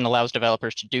Accrescent allows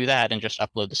developers to do that and just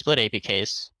upload the split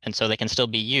APKs, and so they can still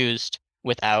be used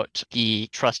without the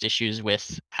trust issues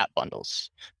with app bundles.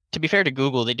 To be fair to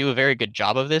Google, they do a very good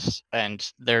job of this,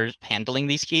 and they're handling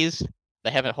these keys.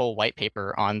 They have a whole white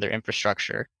paper on their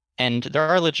infrastructure, and there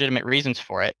are legitimate reasons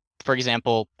for it. For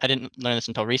example, I didn't learn this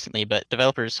until recently, but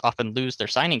developers often lose their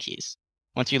signing keys.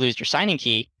 Once you lose your signing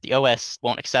key, the OS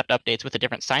won't accept updates with a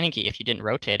different signing key if you didn't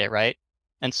rotate it, right?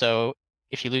 And so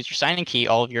if you lose your signing key,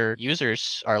 all of your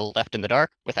users are left in the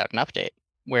dark without an update.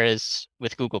 Whereas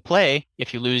with Google Play,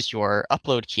 if you lose your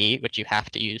upload key, which you have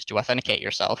to use to authenticate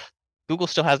yourself, Google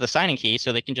still has the signing key,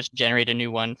 so they can just generate a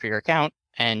new one for your account,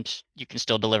 and you can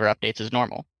still deliver updates as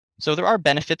normal. So there are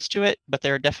benefits to it, but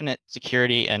there are definite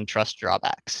security and trust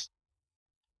drawbacks.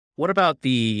 What about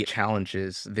the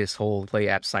challenges this whole Play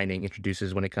app signing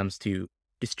introduces when it comes to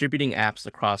distributing apps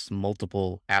across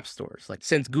multiple app stores? Like,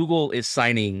 since Google is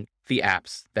signing the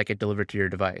apps that get delivered to your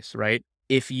device, right?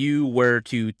 If you were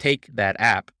to take that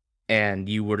app and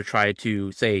you were to try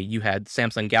to, say you had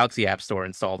Samsung Galaxy App Store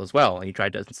installed as well, and you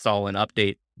tried to install an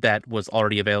update that was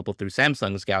already available through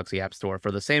Samsung's Galaxy App Store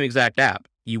for the same exact app,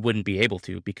 you wouldn't be able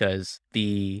to, because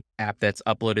the app that's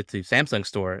uploaded to Samsung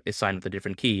Store is signed with a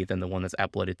different key than the one that's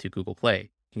uploaded to Google Play.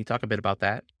 Can you talk a bit about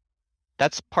that?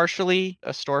 That's partially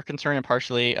a store concern and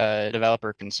partially a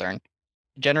developer concern.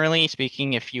 Generally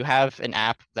speaking, if you have an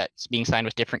app that's being signed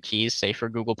with different keys, say for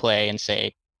Google Play, and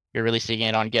say you're releasing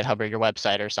it on GitHub or your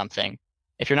website or something,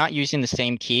 if you're not using the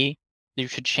same key, you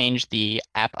should change the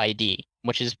app ID,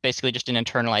 which is basically just an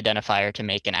internal identifier to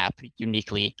make an app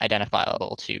uniquely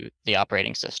identifiable to the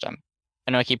operating system.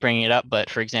 I know I keep bringing it up, but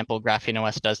for example, Graphene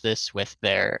OS does this with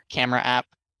their camera app.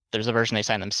 There's a version they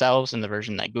sign themselves and the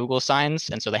version that Google signs,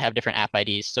 and so they have different app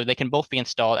IDs, so they can both be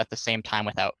installed at the same time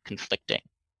without conflicting.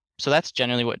 So that's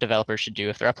generally what developers should do.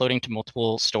 If they're uploading to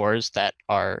multiple stores that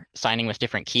are signing with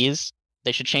different keys,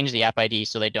 they should change the app ID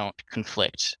so they don't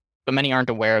conflict. But many aren't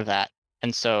aware of that.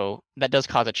 And so that does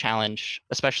cause a challenge,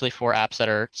 especially for apps that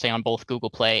are, say, on both Google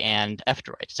Play and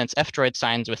F-Droid. Since F-Droid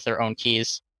signs with their own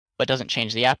keys, but doesn't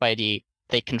change the app ID,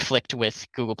 they conflict with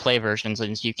Google Play versions,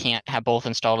 and you can't have both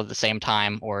installed at the same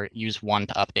time or use one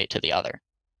to update to the other.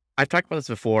 I've talked about this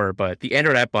before, but the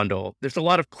Android app bundle, there's a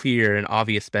lot of clear and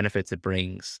obvious benefits it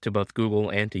brings to both Google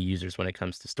and to users when it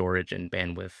comes to storage and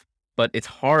bandwidth. But it's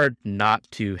hard not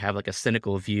to have like a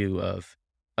cynical view of,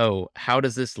 oh, how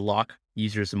does this lock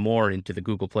users more into the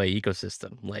Google Play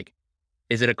ecosystem? Like,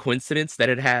 is it a coincidence that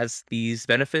it has these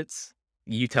benefits?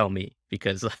 You tell me,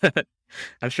 because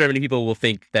I'm sure many people will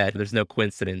think that there's no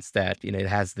coincidence that, it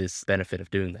has this benefit of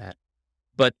doing that.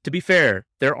 But to be fair,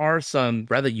 there are some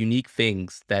rather unique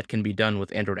things that can be done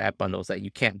with Android app bundles that you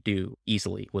can't do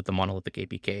easily with the monolithic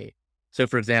APK. So,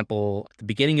 for example, at the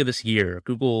beginning of this year,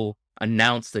 Google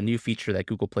announced a new feature that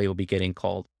Google Play will be getting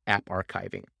called app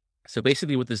archiving. So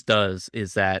basically what this does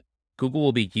is that Google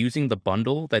will be using the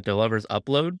bundle that developers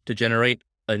upload to generate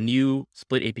a new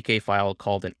split APK file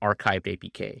called an archived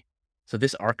APK. So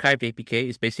this archived APK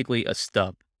is basically a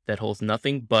stub that holds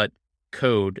nothing but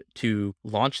code to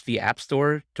launch the App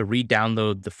Store to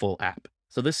re-download the full app.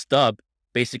 So this stub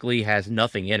basically has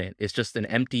nothing in it. It's just an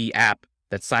empty app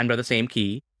that's signed by the same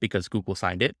key because Google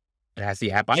signed it. It has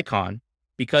the app icon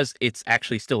because it's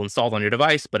actually still installed on your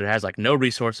device, but it has like no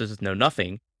resources, no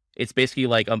nothing. It's basically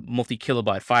like a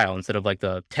multi-kilobyte file instead of like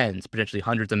the tens, potentially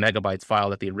hundreds of megabytes file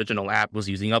that the original app was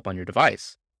using up on your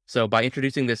device. So by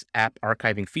introducing this app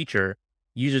archiving feature,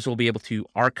 users will be able to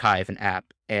archive an app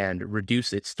and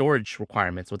reduce its storage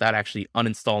requirements without actually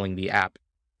uninstalling the app.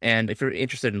 And if you're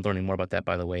interested in learning more about that,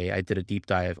 by the way, I did a deep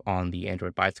dive on the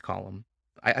Android Bytes column.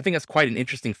 I think that's quite an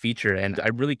interesting feature, and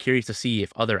I'm really curious to see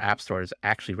if other app stores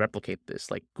actually replicate this.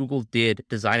 Like Google did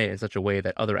design it in such a way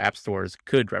that other app stores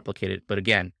could replicate it. But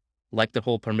again, like the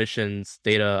whole permissions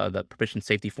data, the permission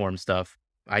safety form stuff,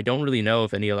 I don't really know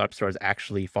if any other app stores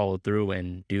actually follow through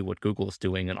and do what Google's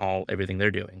doing and everything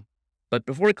they're doing. But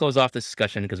before we close off this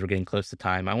discussion, because we're getting close to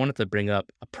time, I wanted to bring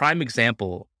up a prime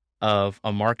example of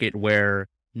a market where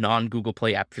non-Google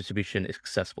Play app distribution is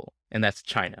successful, and that's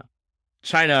China.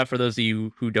 China, for those of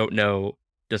you who don't know,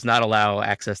 does not allow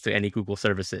access to any Google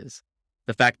services.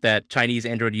 The fact that Chinese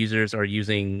Android users are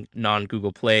using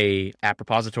non-Google Play app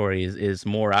repositories is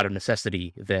more out of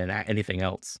necessity than anything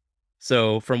else.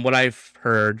 So from what I've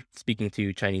heard, speaking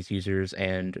to Chinese users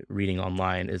and reading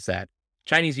online, is that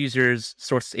Chinese users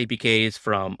source APKs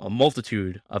from a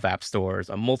multitude of app stores,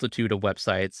 a multitude of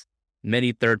websites,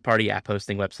 many third-party app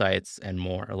hosting websites, and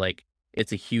more. Like,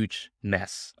 it's a huge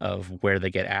mess of where they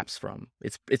get apps from.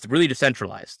 It's really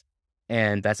decentralized.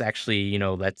 And that's actually,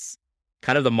 that's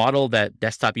kind of the model that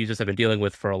desktop users have been dealing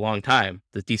with for a long time,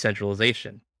 the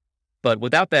decentralization. But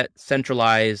without that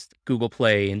centralized Google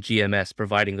Play and GMS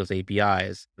providing those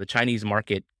APIs, the Chinese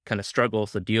market kind of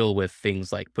struggles to deal with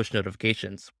things like push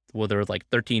notifications. Well, there are like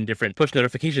 13 different push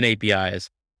notification APIs,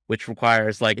 which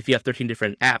requires like if you have 13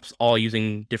 different apps all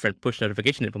using different push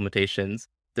notification implementations,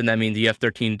 then that means you have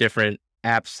 13 different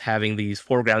apps having these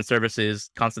foreground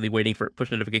services constantly waiting for push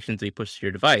notifications to be pushed to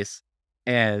your device.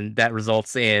 And that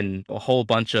results in a whole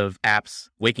bunch of apps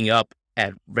waking up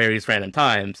at various random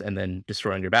times and then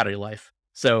destroying your battery life.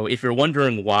 So if you're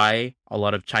wondering why a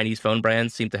lot of Chinese phone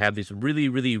brands seem to have these really,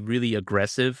 really, really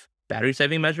aggressive battery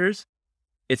saving measures,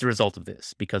 it's a result of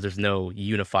this because there's no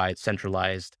unified,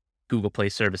 centralized Google Play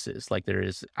services like there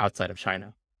is outside of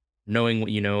China. Knowing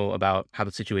what you know about how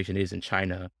the situation is in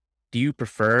China, do you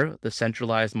prefer the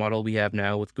centralized model we have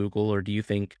now with Google, or do you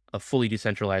think a fully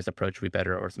decentralized approach would be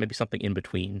better, or maybe something in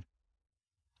between?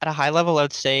 At a high level, I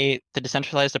would say the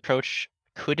decentralized approach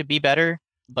could be better,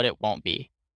 but it won't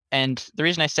be. And the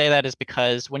reason I say that is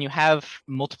because when you have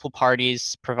multiple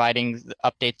parties providing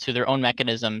updates to their own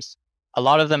mechanisms, a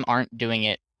lot of them aren't doing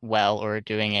it well or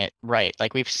doing it right.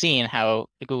 Like we've seen how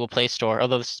the Google Play Store,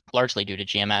 although this is largely due to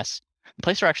GMS, the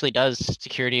Play Store actually does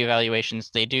security evaluations.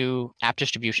 They do app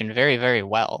distribution very, very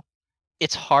well.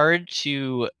 It's hard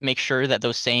to make sure that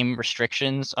those same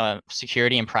restrictions of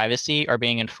security and privacy are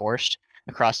being enforced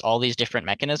across all these different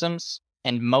mechanisms.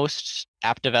 And most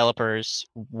app developers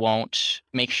won't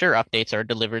make sure updates are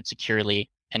delivered securely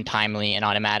and timely and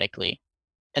automatically.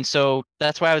 And so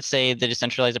that's why I would say the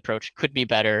decentralized approach could be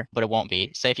better, but it won't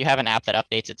be. Say if you have an app that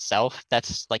updates itself,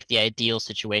 that's like the ideal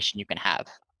situation you can have.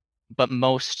 But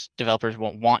most developers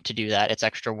won't want to do that. It's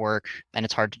extra work and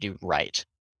it's hard to do right.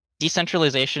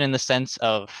 Decentralization in the sense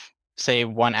of, say,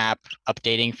 one app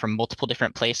updating from multiple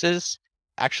different places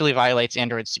actually violates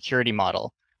Android's security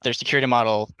model. Their security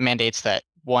model mandates that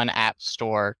one app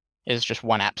store is just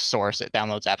one app source. It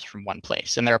downloads apps from one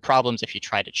place. And there are problems if you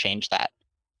try to change that.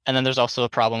 And then there's also a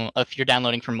problem if you're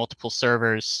downloading from multiple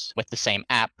servers with the same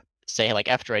app, say like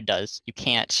F-Droid does, you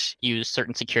can't use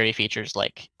certain security features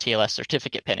like TLS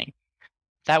certificate pinning.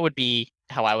 That would be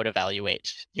how I would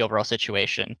evaluate the overall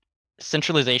situation.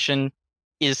 Centralization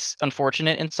is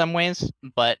unfortunate in some ways,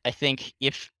 but I think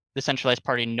if the centralized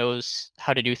party knows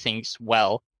how to do things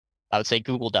well, I would say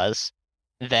Google does,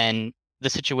 then the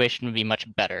situation would be much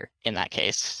better in that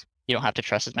case. You don't have to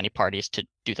trust as many parties to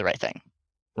do the right thing.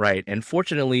 Right. And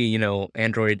fortunately,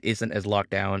 Android isn't as locked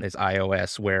down as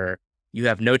iOS, where you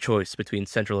have no choice between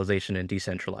centralization and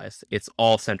decentralized. It's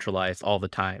all centralized all the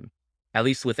time. At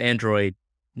least with Android,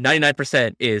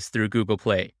 99% is through Google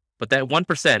Play. But that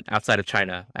 1% outside of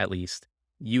China, at least,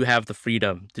 you have the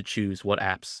freedom to choose what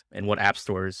apps and what app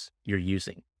stores you're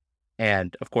using.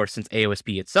 And of course, since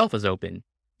AOSP itself is open,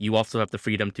 you also have the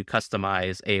freedom to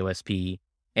customize AOSP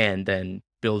and then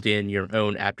build in your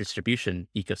own app distribution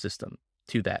ecosystem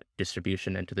to that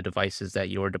distribution and to the devices that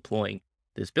you're deploying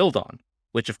this build on,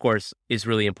 which of course is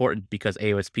really important because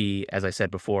AOSP, as I said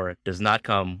before, does not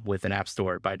come with an app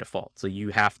store by default. So you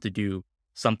have to do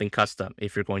something custom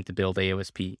if you're going to build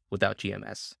AOSP without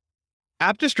GMS.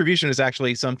 App distribution is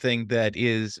actually something that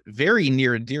is very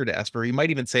near and dear to Esper. You might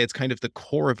even say it's kind of the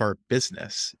core of our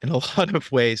business in a lot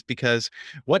of ways, because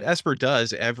what Esper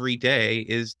does every day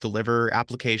is deliver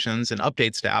applications and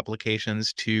updates to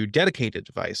applications to dedicated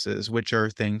devices, which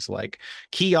are things like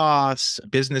kiosks,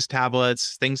 business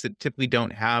tablets, things that typically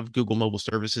don't have Google mobile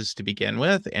services to begin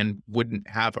with and wouldn't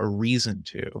have a reason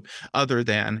to, other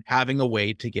than having a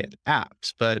way to get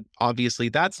apps. But obviously,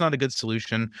 that's not a good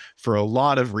solution for a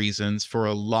lot of reasons, for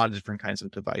a lot of different kinds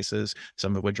of devices,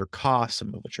 some of which are cost,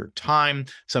 some of which are time,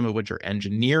 some of which are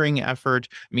engineering effort.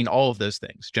 I mean, all of those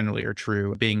things generally are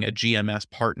true being a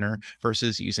GMS partner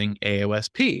versus using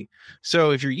AOSP.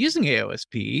 So if you're using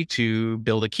AOSP to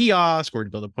build a kiosk or to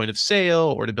build a point of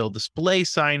sale or to build display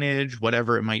signage,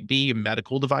 whatever it might be, a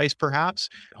medical device, perhaps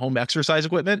home exercise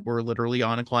equipment, or literally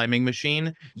on a climbing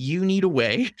machine, you need a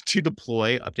way to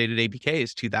deploy updated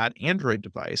APKs to that Android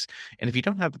device. And if you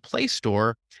don't have the Play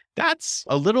Store, that's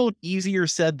a little easier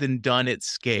said than done at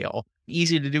scale.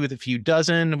 Easy to do with a few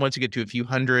dozen. Once you get to a few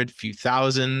hundred, few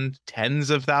thousand, tens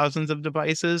of thousands of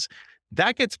devices,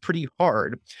 that gets pretty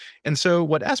hard. And so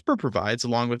what Esper provides,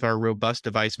 along with our robust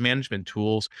device management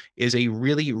tools, is a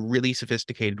really, really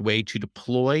sophisticated way to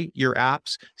deploy your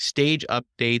apps, stage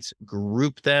updates,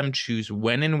 group them, choose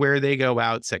when and where they go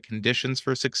out, set conditions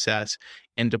for success,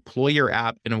 and deploy your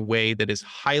app in a way that is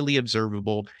highly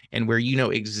observable and where you know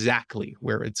exactly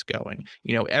where it's going.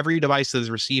 You know, every device that has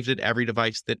received it, every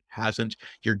device that hasn't,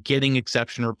 you're getting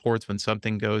exception reports when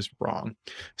something goes wrong.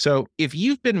 So if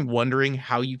you've been wondering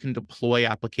how you can deploy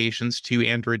applications to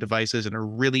Android devices in a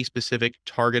really specific,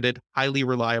 targeted, highly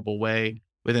reliable way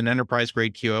with an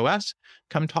enterprise-grade QoS,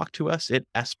 come talk to us at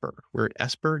Esper. We're at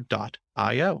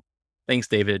esper.io. Thanks,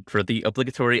 David, for the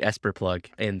obligatory Esper plug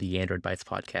in the Android Bytes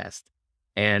podcast.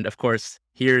 And of course,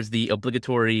 here's the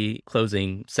obligatory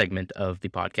closing segment of the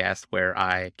podcast where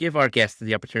I give our guests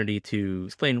the opportunity to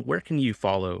explain where can you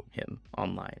follow him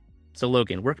online. So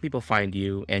Logan, where can people find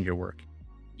you and your work?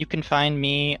 You can find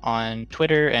me on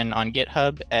Twitter and on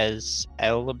GitHub as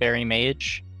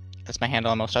lberrymage. That's my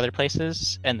handle on most other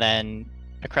places. And then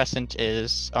Accrescent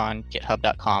is on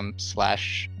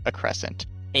github.com/accrescent.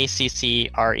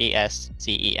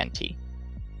 ACCRESCENT.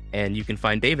 And you can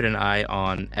find David and I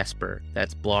on Esper.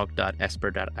 That's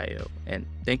blog.esper.io. And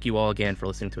thank you all again for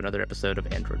listening to another episode of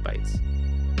Android Bytes.